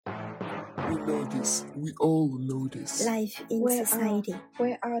We know this. We all know this. Life in society.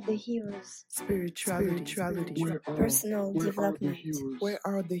 Where are the heroes? Spirituality. Personal Where are the development. heroes? Where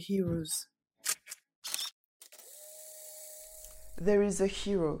are the heroes? There is a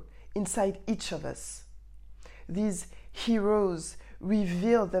hero inside each of us. These heroes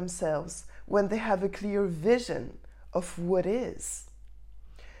reveal themselves when they have a clear vision of what is.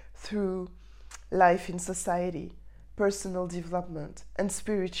 Through life in society, personal development, and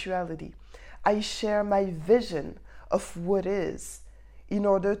spirituality, I share my vision of what is in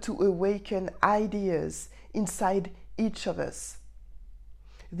order to awaken ideas inside each of us.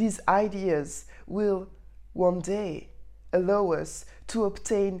 These ideas will one day allow us to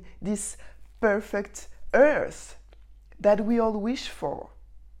obtain this perfect earth that we all wish for.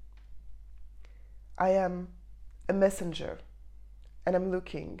 I am a messenger and I'm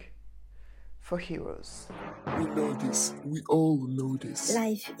looking for heroes. We know this. We all know this.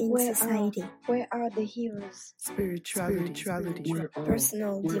 Life in society. Where are the heroes? Spirituality.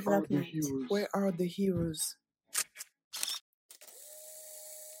 Personal Where are the development. heroes? Where are the heroes?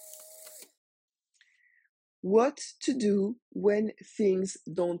 What to do when things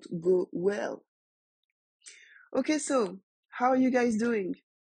don't go well? Okay, so how are you guys doing?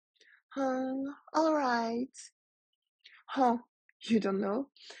 All right. You don't know?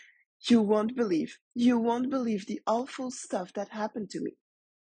 You won't believe the awful stuff that happened to me.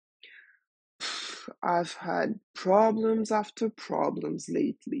 I've had problems after problems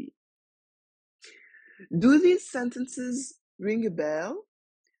lately. Do these sentences ring a bell?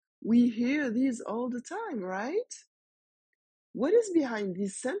 We hear these all the time, right? What is behind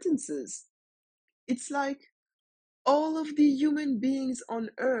these sentences? It's like all of the human beings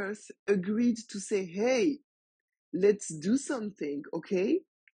on earth agreed to say, hey, let's do something, okay?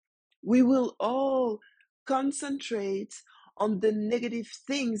 We will all concentrate on the negative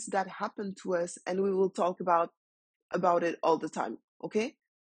things that happen to us and we will talk about it all the time, okay?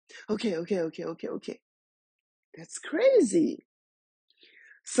 Okay. That's crazy.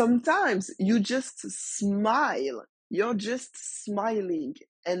 Sometimes you just smile. You're just smiling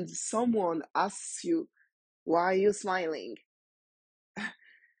and someone asks you, why are you smiling?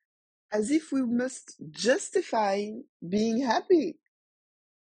 As if we must justify being happy.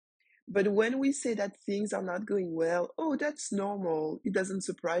 But when we say that things are not going well, oh, that's normal. It doesn't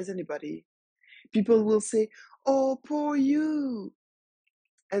surprise anybody. People will say, oh, poor you.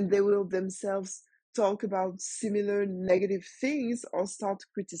 And they will themselves talk about similar negative things or start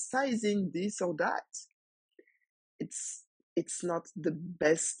criticizing this or that. It's not the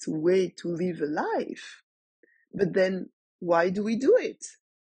best way to live a life. But then why do we do it?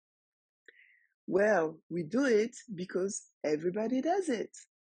 Well, we do it because everybody does it.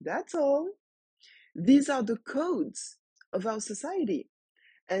 That's all. These are the codes of our society.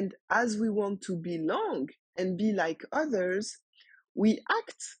 And as we want to belong and be like others, we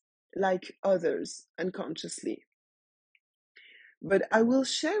act like others unconsciously. But I will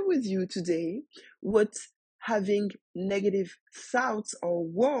share with you today what having negative thoughts or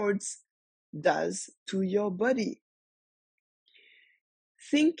words does to your body.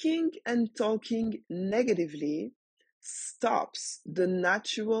 Thinking and talking negatively stops the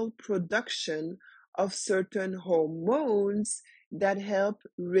natural production of certain hormones that help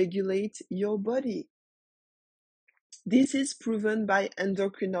regulate your body. This is proven by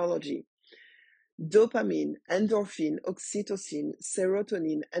endocrinology. Dopamine, endorphin, oxytocin,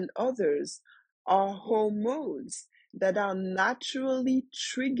 serotonin, and others are hormones that are naturally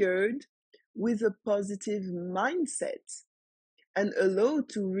triggered with a positive mindset and allowed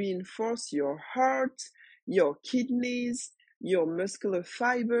to reinforce your heart, your kidneys, your muscular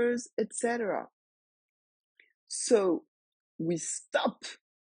fibers, etc. So we stop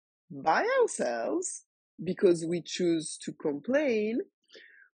by ourselves because we choose to complain.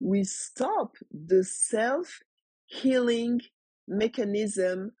 We stop the self-healing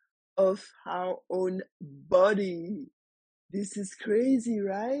mechanism of our own body. This is crazy,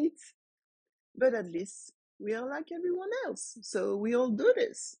 right? But at least we are like everyone else. So we all do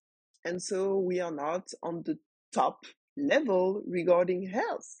this. And so we are not on the top level regarding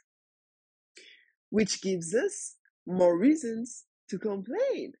health, which gives us more reasons to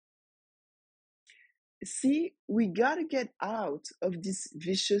complain. See, we gotta get out of this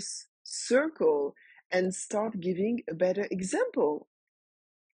vicious circle and start giving a better example.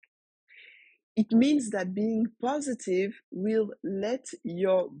 It means that being positive will let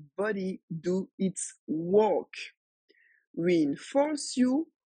your body do its work, reinforce you,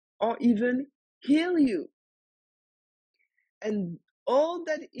 or even heal you. And all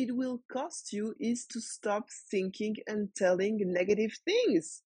that it will cost you is to stop thinking and telling negative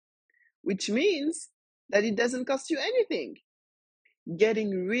things. which means that it doesn't cost you anything.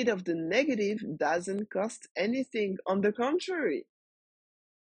 Getting rid of the negative doesn't cost anything, on the contrary.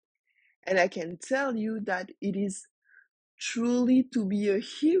 And I can tell you that it is truly to be a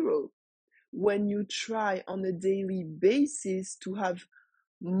hero when you try on a daily basis to have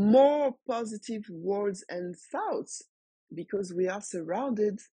more positive words and thoughts, because we are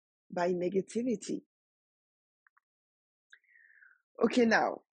surrounded by negativity. Okay,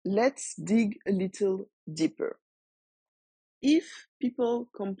 now let's dig a little deeper. If people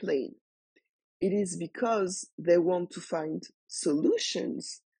complain, it is because they want to find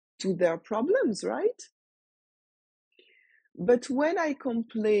solutions to their problems, right? But when I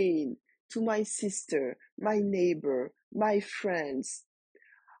complain to my sister, my neighbor, my friends,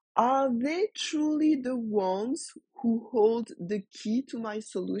 are they truly the ones who hold the key to my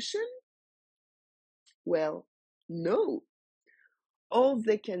solution? Well, no. All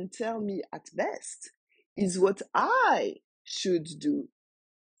they can tell me at best is what I should do.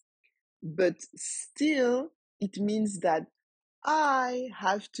 But still, it means that I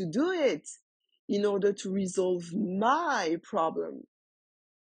have to do it in order to resolve my problem.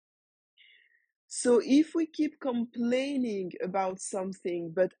 So if we keep complaining about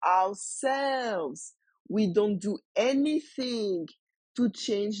something, but ourselves, we don't do anything to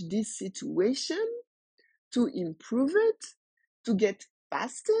change this situation, to improve it, to get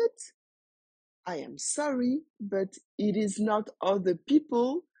past it, I am sorry, but it is not other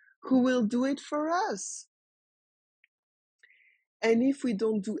people who will do it for us. And if we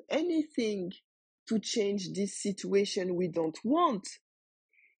don't do anything to change this situation we don't want,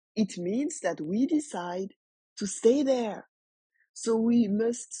 it means that we decide to stay there. So we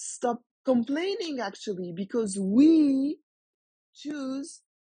must stop complaining, actually, because we choose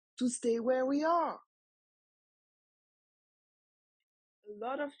to stay where we are. A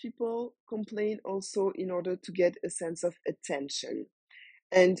lot of people complain also in order to get a sense of attention.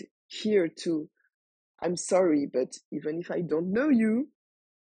 And here too, I'm sorry, but even if I don't know you,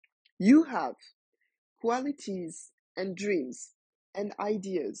 you have qualities and dreams and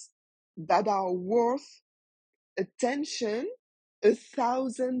ideas that are worth attention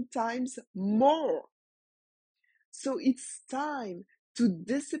 1,000 times more. So it's time to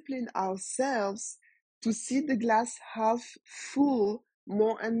discipline ourselves to see the glass half full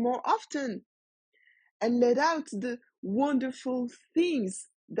more and more often, and let out the wonderful things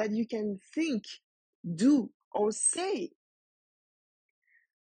that you can think, do, or say.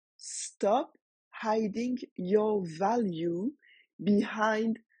 Stop hiding your value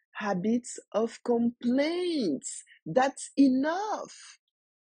behind habits of complaints. That's enough.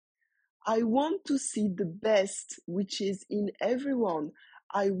 I want to see the best which is in everyone.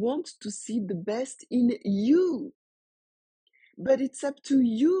 I want to see the best in you. But it's up to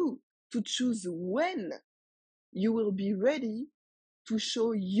you to choose when you will be ready to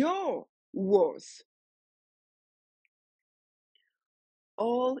show your worth.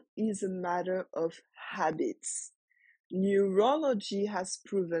 All is a matter of habits. Neurology has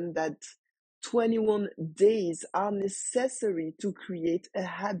proven that 21 days are necessary to create a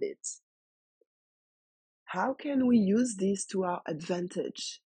habit. How can we use this to our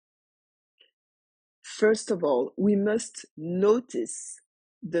advantage? First of all, we must notice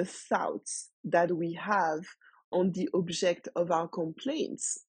the thoughts that we have on the object of our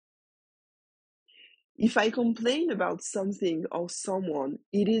complaints. If I complain about something or someone,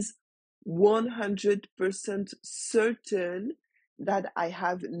 it is 100% certain that I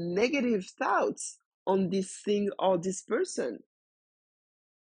have negative thoughts on this thing or this person.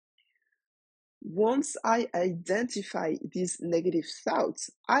 Once I identify these negative thoughts,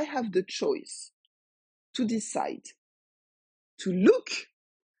 I have the choice to decide to look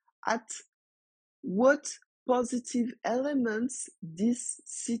at what positive elements this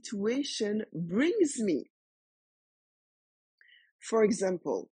situation brings me. For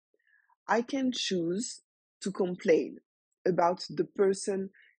example, I can choose to complain about the person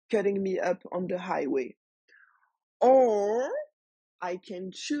cutting me up on the highway. Or I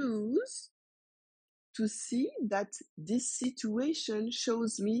can choose to see that this situation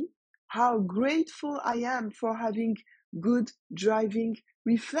shows me how grateful I am for having good driving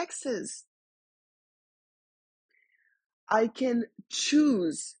reflexes. I can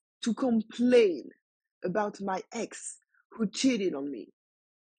choose to complain about my ex who cheated on me.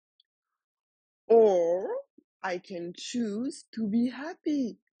 Or I can choose to be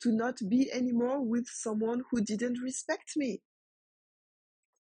happy to not be anymore with someone who didn't respect me.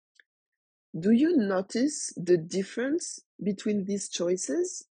 Do you notice the difference between these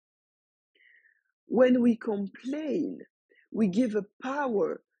choices? When we complain, we give a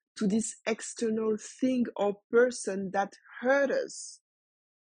power to this external thing or person that hurt us.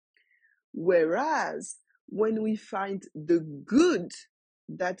 Whereas when we find the good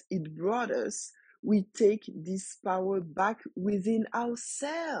that it brought us, we take this power back within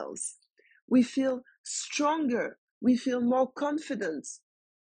ourselves. We feel stronger. We feel more confident.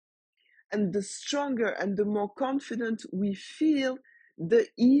 And the stronger and the more confident we feel, the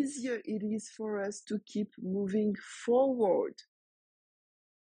easier it is for us to keep moving forward.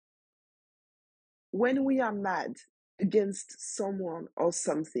 When we are mad against someone or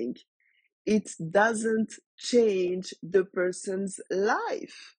something, it doesn't change the person's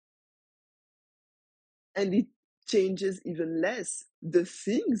life. And it changes even less the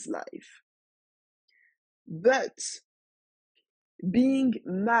thing's life. But being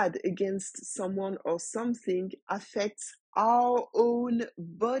mad against someone or something affects our own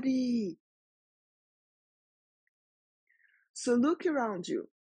body. So look around you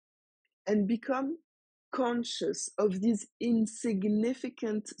and become conscious of these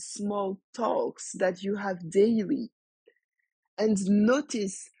insignificant small talks that you have daily, and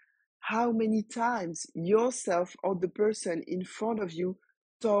notice how many times yourself or the person in front of you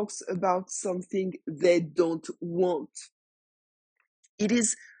talks about something they don't want. It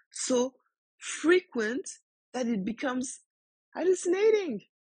is so frequent that it becomes hallucinating.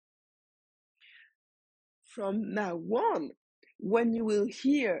 From now on, when you will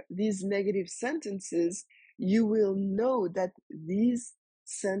hear these negative sentences, you will know that these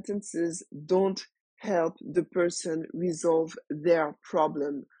sentences don't help the person resolve their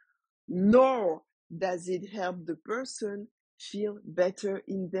problem, nor does it help the person feel better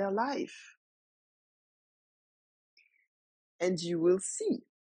in their life. And you will see,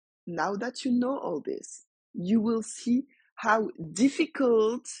 now that you know all this, you will see how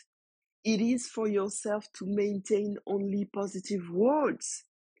difficult it is for yourself to maintain only positive words.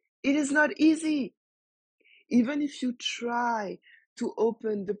 It is not easy. Even if you try to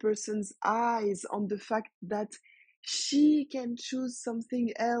open the person's eyes on the fact that she can choose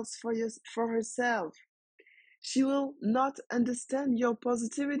something else for herself, she will not understand your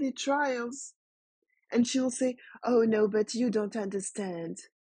positivity trials. And she will say, "Oh no, but you don't understand."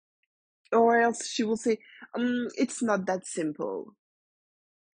 Or else she will say, "It's not that simple."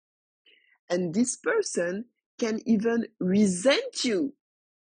 And this person can even resent you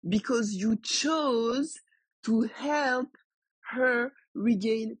because you chose to help her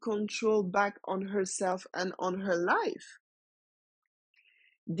regain control back on herself and on her life.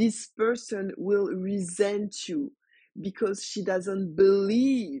 This person will resent you because she doesn't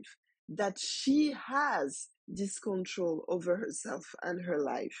believe that she has this control over herself and her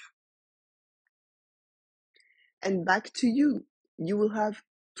life. And back to you, you will have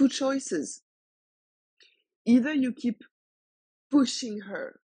two choices. Either you keep pushing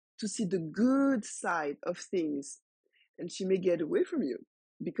her to see the good side of things, and she may get away from you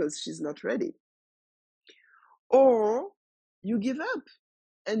because she's not ready. Or you give up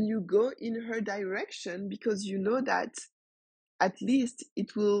and you go in her direction because you know that at least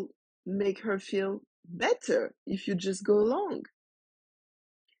it will make her feel better if you just go along.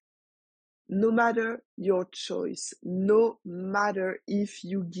 No matter your choice, no matter if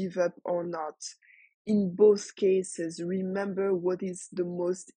you give up or not, in both cases, remember what is the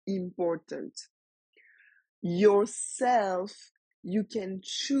most important. Yourself, you can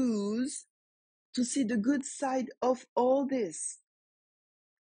choose to see the good side of all this.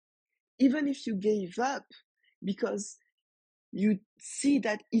 Even if you gave up because you see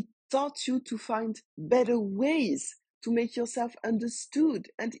that it taught you to find better ways to make yourself understood,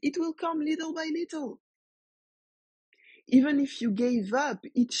 and it will come little by little. Even if you gave up,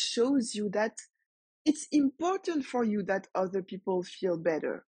 it shows you that it's important for you that other people feel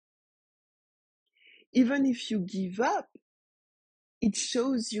better. Even if you give up, it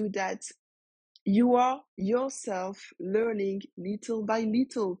shows you that you are yourself learning little by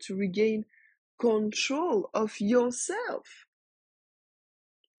little to regain control of yourself.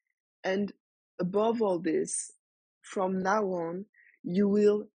 And above all this, from now on, you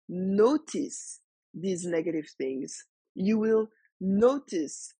will notice these negative things. You will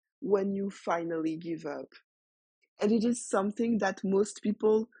notice when you finally give up. And it is something that most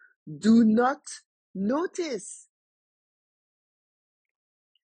people do not notice.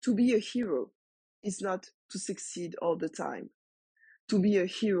 To be a hero is not to succeed all the time. To be a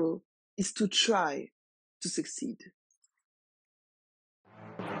hero is to try to succeed.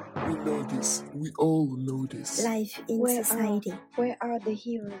 We know this. We all know this. Life in society. Where are the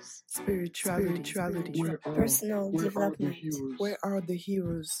heroes? Spirituality. Where are Personal the development. heroes? Where are the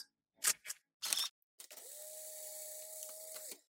heroes?